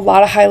have a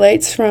lot of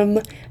highlights from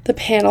the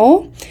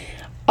panel.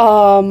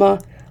 Um,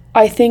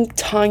 I think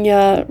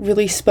Tanya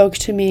really spoke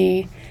to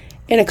me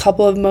in a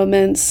couple of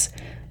moments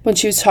when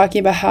she was talking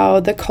about how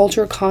the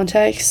cultural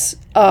context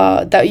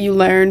that you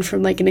learn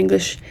from like an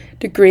English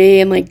degree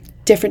and like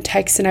different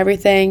texts and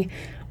everything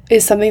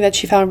is something that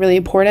she found really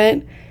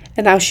important,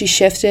 and how she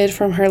shifted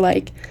from her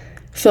like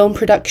film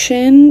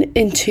production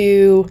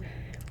into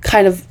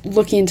kind of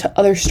looking into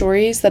other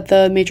stories that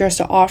the major has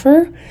to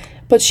offer.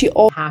 But she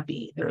also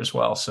happy there as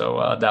well.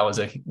 So that was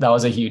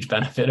a huge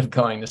benefit of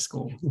going to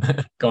school,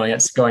 going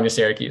to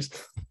Syracuse.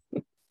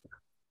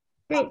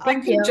 Great, I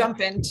thank can you. jump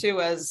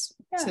into as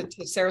to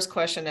Sarah's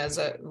question as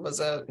a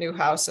was a new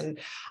house, and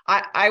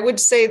I would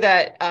say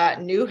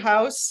that new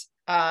house.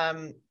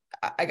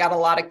 I got a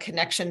lot of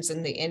connections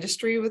in the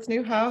industry with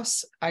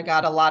Newhouse. I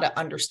got a lot of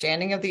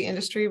understanding of the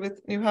industry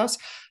with Newhouse,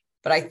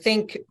 but I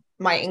think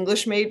my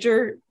English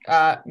major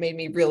made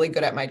me really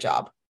good at my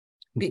job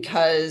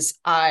because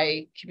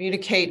I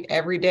communicate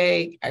every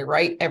day. I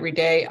write every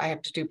day. I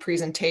have to do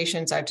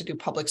presentations. I have to do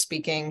public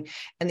speaking,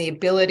 and the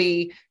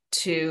ability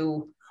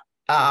to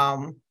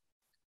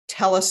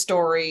tell a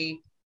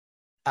story,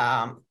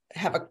 have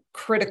a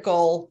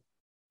critical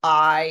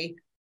eye,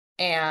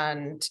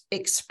 and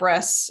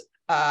express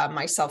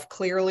myself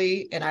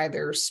clearly in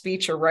either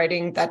speech or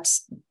writing.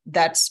 That's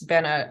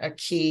been a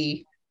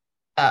key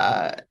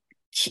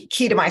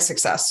to my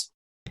success.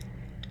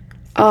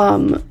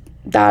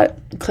 That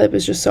clip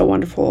is just so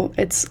wonderful.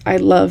 I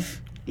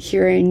love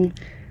hearing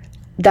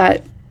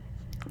that,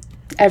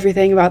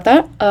 everything about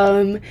that.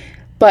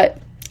 But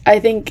I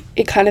think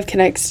it kind of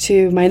connects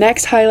to my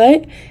next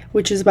highlight,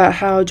 which is about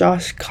how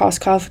Josh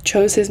Koskov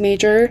chose his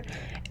major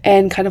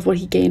and kind of what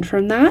he gained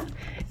from that.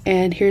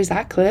 And here's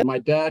that clip. My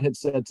dad had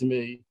said to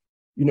me,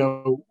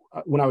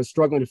 when I was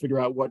struggling to figure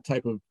out what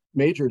type of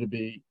major to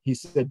be, he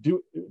said,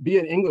 be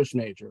an English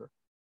major,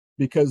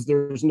 because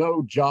there's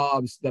no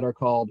jobs that are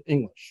called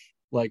English.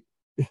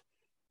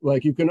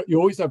 Like you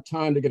always have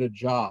time to get a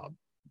job,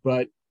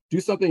 but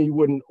do something you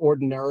wouldn't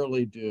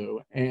ordinarily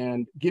do,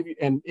 and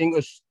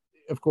English,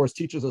 of course,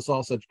 teaches us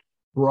all such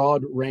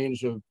broad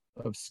range of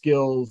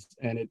skills,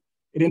 and it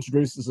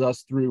introduces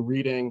us through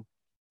reading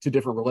to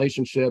different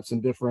relationships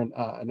and different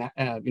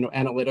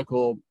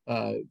analytical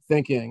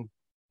thinking.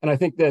 And I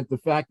think that the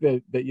fact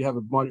that you have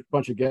a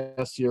bunch of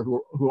guests here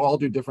who all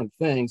do different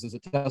things is a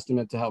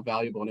testament to how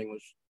valuable an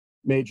English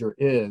major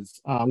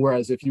is.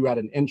 Whereas if you had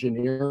an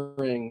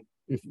engineering,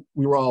 if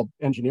we were all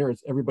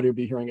engineers, everybody would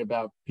be hearing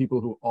about people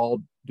who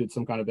all did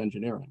some kind of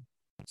engineering.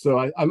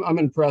 So I'm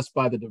impressed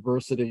by the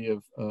diversity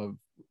of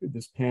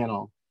this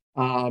panel.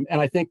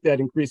 And I think that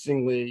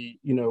increasingly,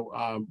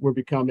 we're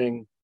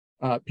becoming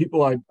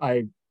people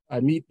I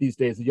meet these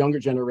days, the younger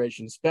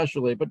generation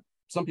especially, but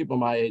some people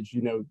my age,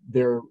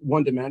 they're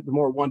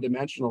more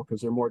one-dimensional because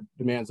there are more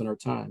demands on our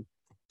time.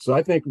 So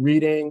I think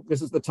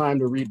this is the time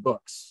to read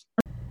books.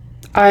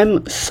 I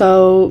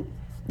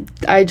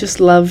just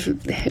love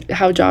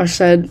how Josh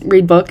said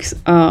read books.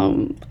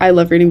 I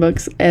love reading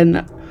books,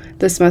 and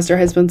this semester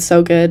has been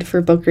so good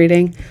for book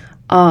reading.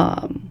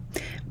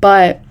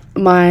 But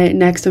my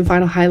next and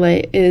final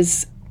highlight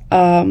is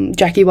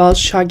Jackie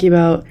Welch talking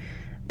about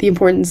the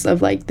importance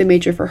of like the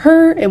major for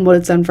her and what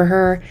it's done for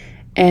her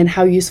and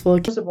how useful.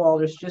 First of all,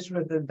 there's just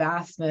sort of the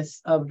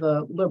vastness of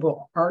the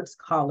liberal arts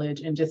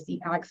college and just the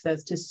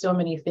access to so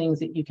many things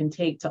that you can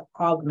take to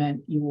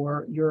augment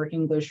your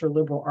English or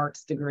liberal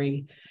arts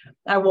degree.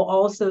 I will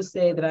also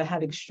say that I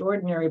had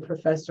extraordinary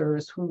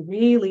professors who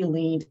really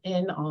leaned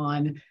in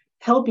on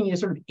helping you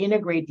sort of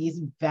integrate these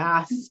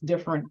vast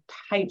different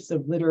types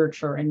of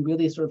literature and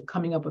really sort of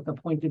coming up with a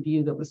point of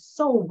view that was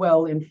so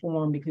well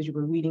informed because you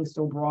were reading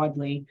so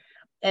broadly.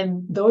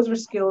 And those are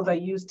skills I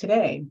use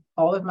today.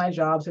 All of my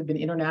jobs have been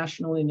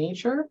international in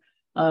nature.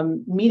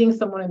 Meeting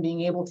someone and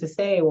being able to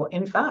say, well,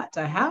 in fact,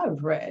 I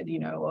have read,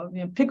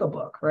 pick a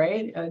book,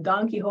 right?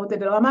 Don Quixote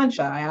de la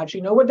Mancha. I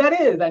actually know what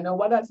that is. I know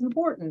why that's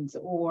important.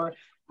 Or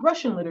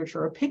Russian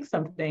literature, or pick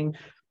something.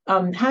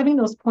 Having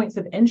those points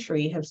of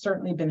entry have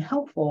certainly been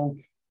helpful.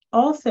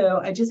 Also,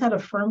 I just had a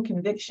firm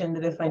conviction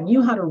that if I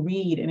knew how to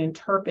read and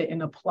interpret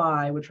and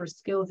apply, which are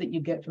skills that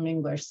you get from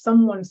English,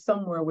 someone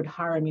somewhere would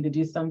hire me to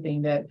do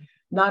something that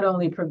not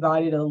only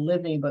provided a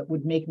living, but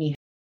would make me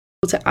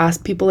to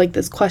ask people like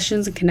this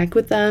questions and connect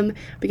with them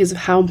because of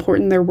how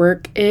important their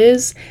work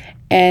is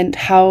and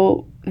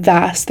how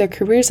vast their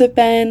careers have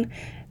been.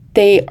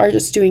 They are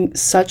just doing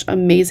such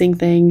amazing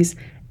things,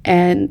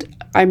 and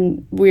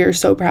we are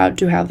so proud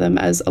to have them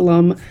as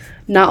alum,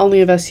 not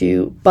only of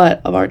SU, but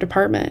of our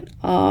department.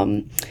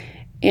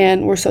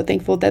 And we're so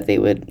thankful that they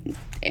would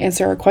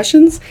answer our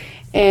questions.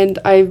 And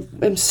I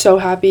am so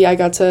happy I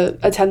got to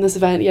attend this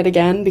event yet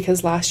again,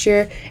 because last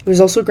year it was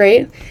also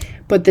great,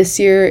 but this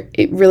year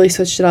it really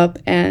switched it up,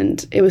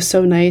 and it was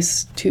so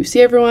nice to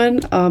see everyone,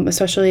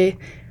 especially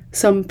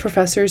some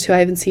professors who I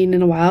haven't seen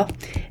in a while.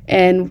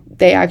 And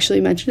they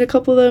actually mentioned a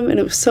couple of them, and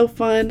it was so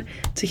fun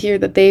to hear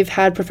that they've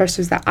had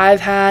professors that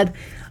I've had.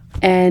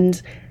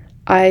 And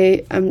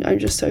I'm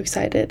just so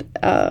excited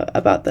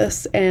about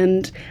this,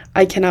 and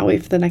I cannot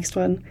wait for the next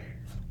one.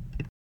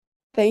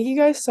 Thank you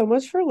guys so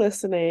much for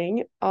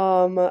listening.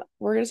 We're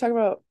gonna talk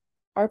about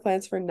our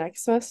plans for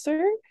next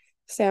semester.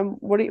 Sam,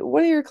 what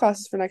are your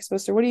classes for next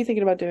semester? What are you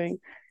thinking about doing?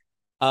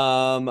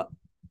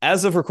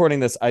 As of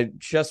recording this, I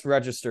just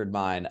registered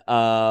mine.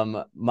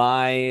 I'm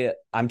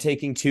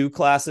taking 2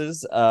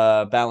 classes,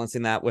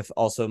 balancing that with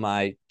also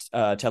my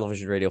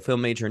television, radio,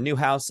 film major in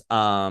Newhouse.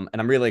 And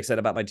I'm really excited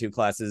about my 2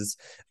 classes.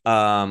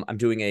 I'm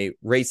doing a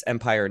race,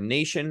 empire,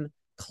 nation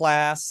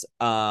class.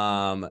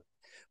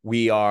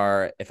 We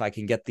are, if I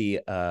can get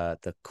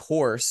the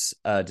course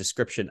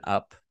description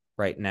up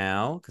right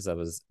now, because I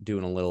was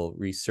doing a little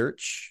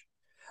research.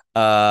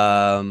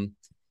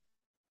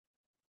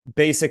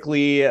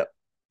 Basically,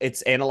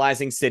 it's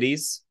analyzing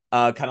cities,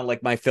 kind of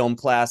like my film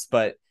class,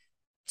 but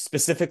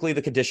specifically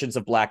the conditions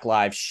of Black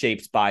lives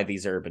shaped by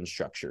these urban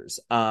structures.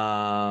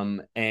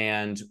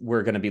 And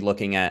we're going to be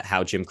looking at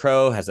how Jim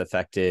Crow has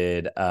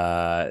affected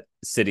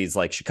cities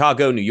like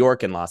Chicago, New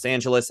York, and Los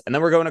Angeles. And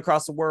then we're going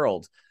across the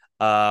world.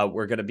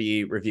 We're going to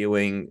be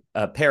reviewing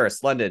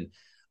Paris, London,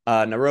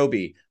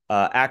 Nairobi,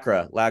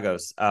 Accra,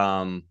 Lagos.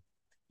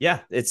 Yeah,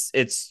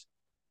 it's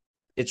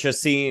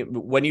just seeing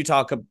when you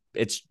talk,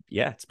 it's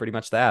pretty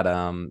much that.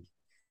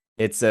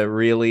 It's a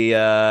really,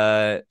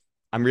 I'm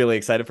really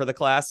excited for the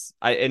class.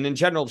 And in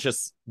general,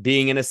 just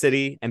being in a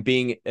city and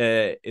being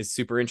is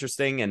super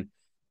interesting. And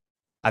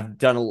I've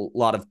done a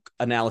lot of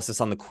analysis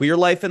on the queer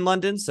life in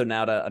London. So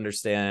now to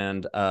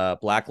understand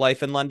Black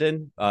life in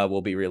London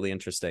will be really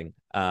interesting.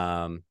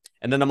 And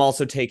then I'm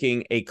also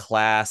taking a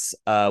class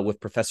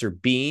with Professor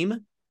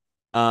Beam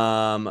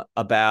about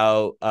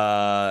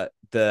the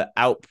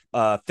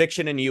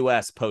fiction in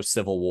U.S.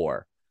 post-Civil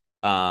War.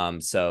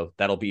 So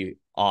that'll be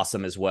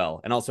awesome as well.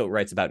 And also it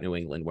writes about New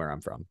England, where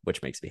I'm from,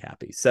 which makes me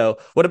happy. So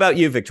what about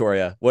you,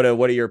 Victoria? What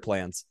are your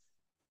plans?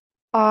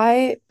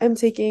 I am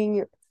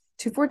taking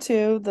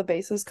 242, the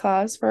basis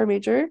class for our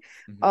major,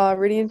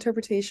 reading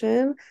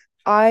interpretation.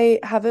 I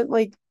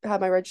haven't had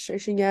my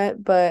registration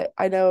yet, but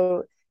I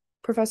know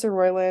Professor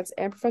Roylance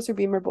and Professor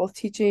Beam are both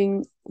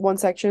teaching one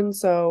section,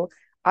 so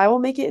I will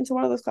make it into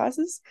one of those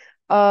classes.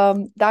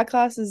 That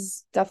class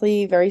is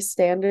definitely very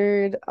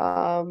standard.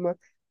 A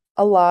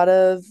lot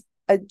of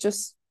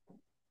just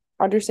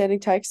understanding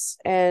texts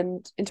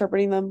and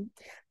interpreting them,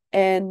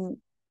 and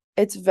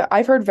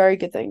I've heard very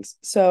good things,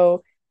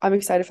 so I'm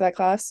excited for that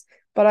class.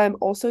 But I'm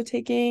also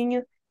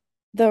taking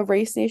the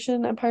Race,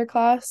 Nation, Empire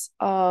class,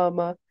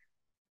 the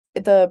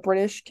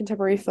British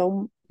contemporary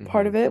film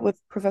part of it with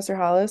Professor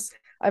Hallis.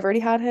 I've already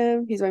had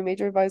him. He's my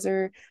major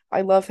advisor.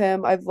 I love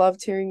him. I've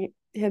loved hearing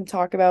him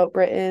talk about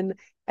Britain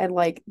and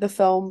the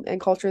film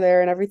and culture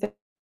there and everything.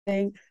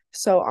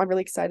 So I'm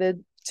really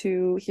excited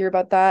to hear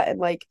about that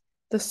and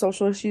the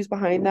social issues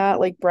behind that,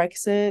 like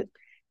Brexit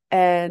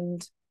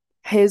and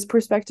his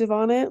perspective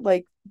on it,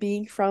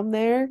 being from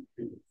there,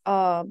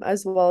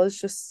 as well as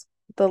just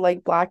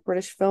the Black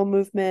British film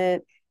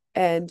movement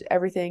and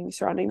everything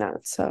surrounding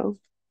that. So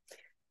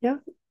yeah.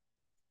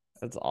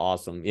 That's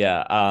awesome.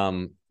 Yeah.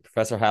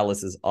 Professor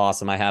Hallis is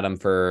awesome. I had him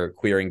for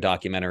queering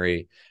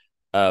documentary,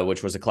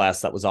 which was a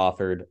class that was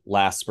offered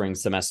last spring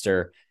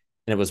semester,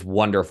 and it was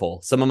wonderful.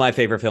 Some of my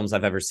favorite films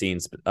I've ever seen,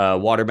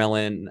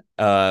 Watermelon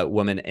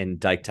Woman and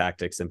Dyke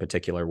Tactics in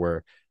particular,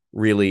 were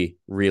really,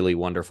 really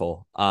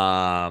wonderful.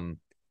 But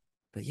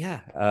yeah,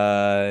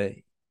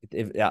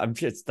 I'm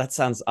just, that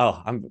sounds,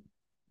 I'm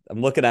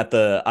looking at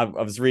I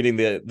was reading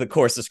the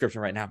course description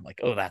right now. I'm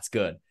like, oh, that's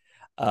good.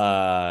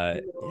 Yeah,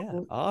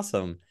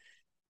 awesome.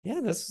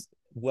 Yeah,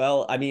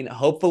 well, I mean,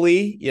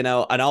 hopefully, and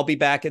I'll be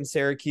back in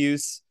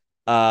Syracuse.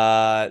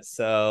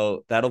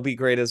 So that'll be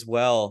great as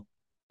well.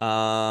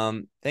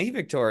 Thank you,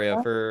 Victoria,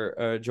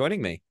 for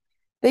joining me.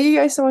 Thank you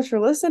guys so much for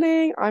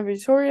listening. I'm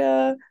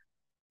Victoria.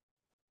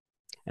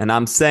 And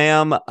I'm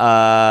Sam.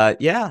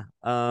 Yeah.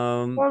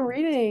 I'm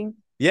reading.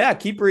 Yeah,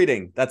 keep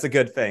reading. That's a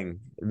good thing.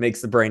 It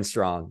makes the brain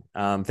strong.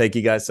 Thank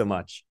you guys so much.